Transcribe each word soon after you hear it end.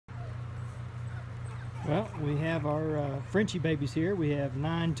Well, we have our Frenchie babies here. We have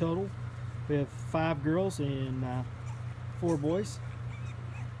 9 total. We have 5 girls and 4 boys.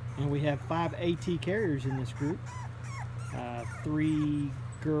 And we have 5 AT carriers in this group. 3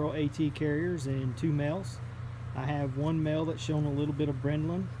 girl AT carriers and 2 males. I have 1 male that's shown a little bit of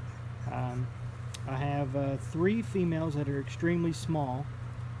brindling. I have 3 females that are extremely small.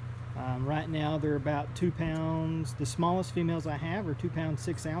 Right now they're about 2 pounds. The smallest females I have are 2 pounds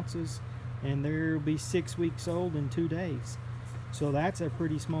 6 ounces, and they'll be 6 weeks old in 2 days. So that's a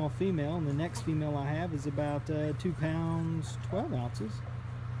pretty small female. And the next female I have is about 2 pounds 12 ounces.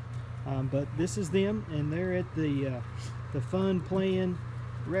 But this is them, and they're at the fun playing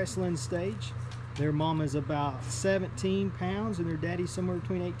wrestling stage. Their mama is about 17 pounds and their daddy's somewhere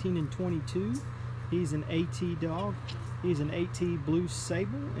between 18 and 22. He's an AT dog. He's an AT blue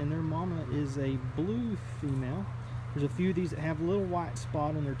sable, and their mama is a blue female. There's a few of these that have a little white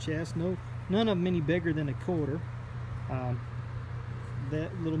spot on their chest. None of them any bigger than a quarter.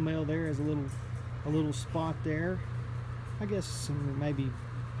 That little male there has a little spot there. I guess maybe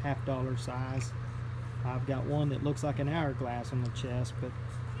 $50 size. I've got one that looks like an hourglass on the chest, but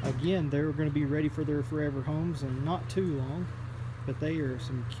again, they're going to be ready for their forever homes and not too long. But they are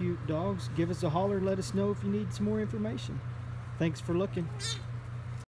some cute dogs. Give us a holler, let us know if you need some more information. Thanks for looking.